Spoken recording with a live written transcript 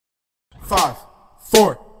5,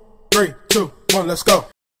 4, 3, 2, 1, let's go.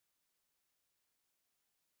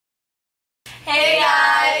 Hey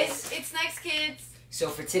guys, it's Nextkidz. So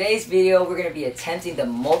for today's video, we're going to be attempting the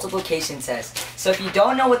multiplication test. So if you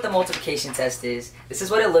don't know what the multiplication test is, this is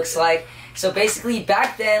what it looks like. So basically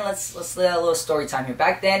back then, let's let a little story time here.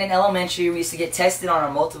 Back then in elementary, we used to get tested on our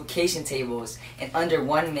multiplication tables in under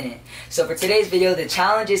 1 minute. So for today's video, the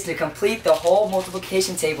challenge is to complete the whole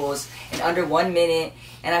multiplication tables in under 1 minute.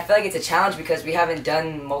 And I feel like it's a challenge because we haven't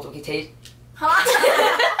done multiplication.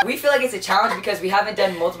 We feel like it's a challenge because we haven't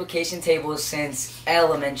done multiplication tables since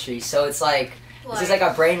elementary. So it's like, this is like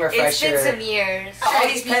a brain refresher. It's been some years. All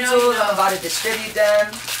these pencils, I'm about to distribute them.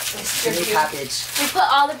 It's a new package. We put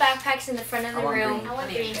all the backpacks in the front of the room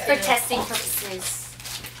green. for testing purposes.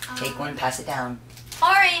 Take one, pass it down.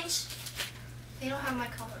 Orange. They don't have my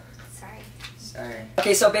color. Sorry.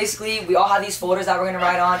 Okay, so basically, we all have these folders that we're going to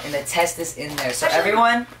write on, and the test is in there. So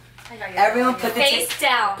everyone put the face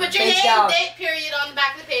down. Put your name, date, period on the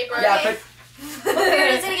back of the paper. Yeah, okay? What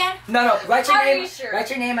period is it again? No, write your name. Sure? Write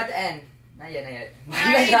your name at the end. Not yet.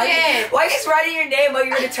 Why are you just writing your name while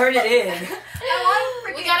you're going to turn it in?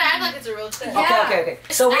 We gotta act like it's a real thing. Okay.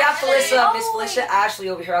 So we have Felissa, Miss Felicia Ashley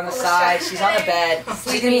over here on the side. She's on the bed. She's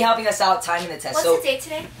going to be helping us out timing the test. What's the date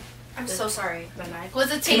today? I'm so sorry, but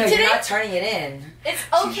was it tape today? today? You're not turning it in. It's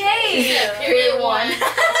okay. Yeah, period 1.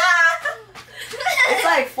 It's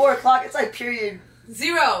like 4 o'clock. It's like period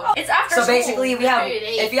 0. It's after So school. basically, we have.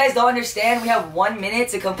 If you guys don't understand, we have 1 minute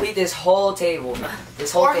to complete this whole table.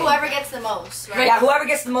 This whole thing. Or whoever gets the most, right? Yeah, whoever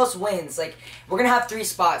gets the most wins. Like, we're gonna have 3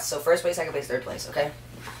 spots. So first place, second place, third place. Okay.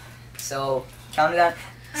 So count it down.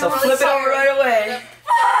 So I'm really flip it over sorry. right away.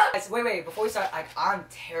 Wait. Before we start, I'm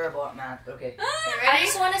terrible at math. Okay. I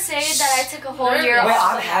just want to say that I took a whole year Wait,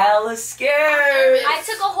 off. I'm hella scared. I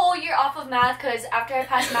took a whole year off of math because after I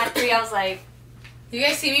passed math 3, I was like. You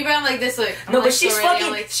guys see me, bro? I'm like this, like. No, but she's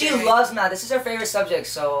fucking. She loves math. This is her favorite subject.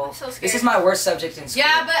 So this is my worst subject in school.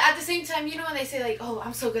 Yeah, but at the same time, you know when they say like, "Oh,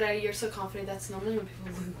 I'm so good at it," you're so confident. That's normally when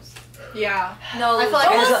people lose. Yeah. No, I feel like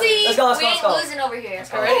we'll see. Let's go. We ain't losing over here.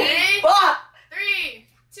 Ready? Ah! 3,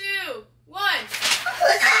 2, 1.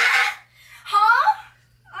 Huh?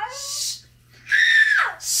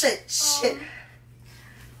 Shit.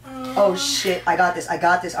 Oh shit, I got this.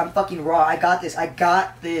 I'm fucking raw. I got this,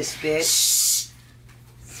 bitch.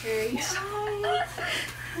 Serious? Oh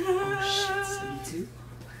shit, 72,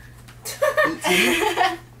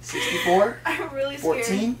 18, 64, I'm really scared.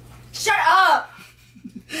 14. Shut up!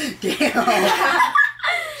 Damn.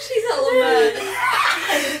 She's a little mad.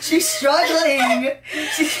 She's struggling.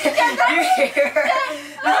 You hear her?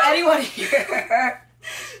 Does anyone hear her?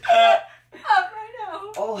 Up right now.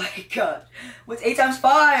 Oh my god. What's 8 times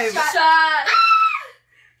 5? Shot.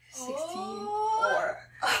 16. 4.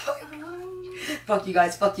 Fuck you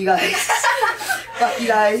guys. Fuck you guys.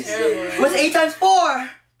 What's 8 times 4?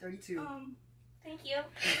 32. Thank you.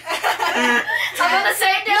 I'm gonna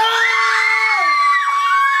say it down.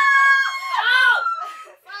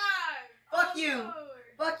 Fuck you.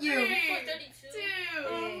 3,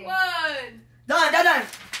 2, 1. Done.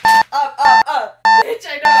 Up. Bitch,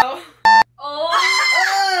 I know. Oh.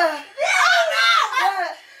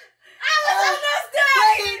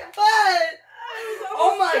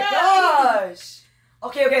 Oh my gosh.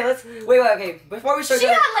 Okay, let's wait, okay. Before we start, She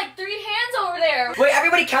had like 3 hands over there. wait,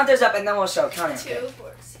 everybody count theirs up and then we'll show. Count it. 2,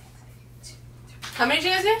 4, 6, 8, 2. How many did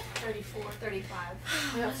you guys get? 34, 35.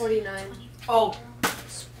 I got 49. Oh.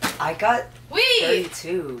 I got Wait.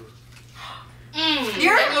 32.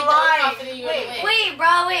 You're lying. Wait, bro,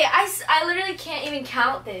 I literally can't even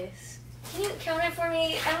count this. Can you count it for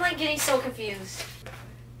me? I'm like getting so confused.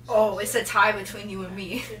 Oh, it's a tie between you and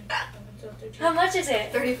me. How much is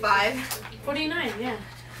it? 35. 49, yeah.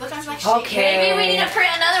 Look, I'm like, Okay. Maybe we need to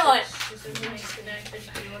print another one.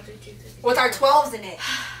 With our 12s in it.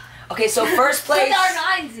 Okay, so first place. With our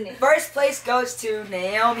 9s in it. First place goes to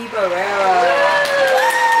Naomi Barrera.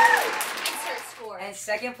 Insert score. And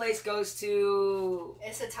second place goes to.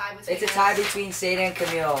 It's a tie between It's a tie between Sada and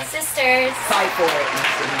Camille. Sisters. Fight for it.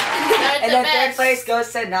 And then third place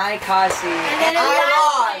goes to Nai Kasi. And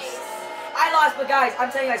I lost, but guys, I'm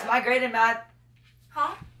telling you guys, my grade in math.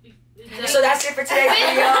 Huh? So that's it for today's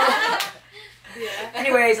video.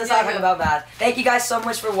 Anyways, let's not talk about math. Thank you guys so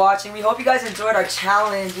much for watching. We hope you guys enjoyed our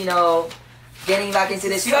challenge, getting back into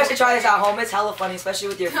this. You guys should try this at home. It's hella funny, especially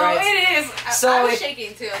with your friends. No, it is. So I was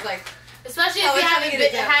shaking too. I was like, especially if you haven't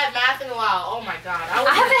had math in a while. Oh my god. I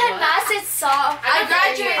haven't had math since I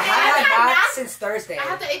graduated. I haven't had math since Thursday. I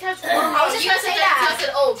have the 8 times 4. I was just gonna say that. I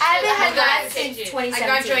said, oh, I haven't had shit, math since 2017. I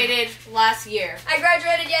graduated last year. I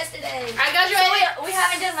graduated yesterday. I graduated. So we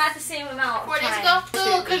haven't done math the same amount. 4 days ago.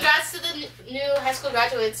 So congrats to the high school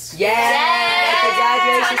graduates. Yeah!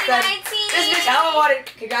 Congratulations, son. 2019. This bitch, I wanted.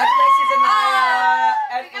 Congratulations, Anaya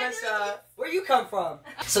and Melissa. Where you come from?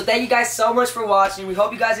 So thank you guys so much for watching. We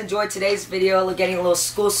hope you guys enjoyed today's video, getting a little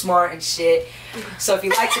school smart and shit. So if you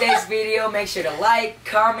like today's video, make sure to like,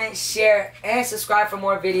 comment, share, and subscribe for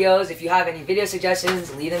more videos. If you have any video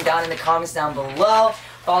suggestions, leave them down in the comments down below.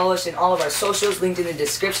 Follow us in all of our socials linked in the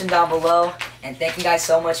description down below. And thank you guys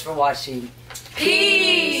so much for watching.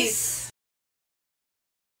 Peace!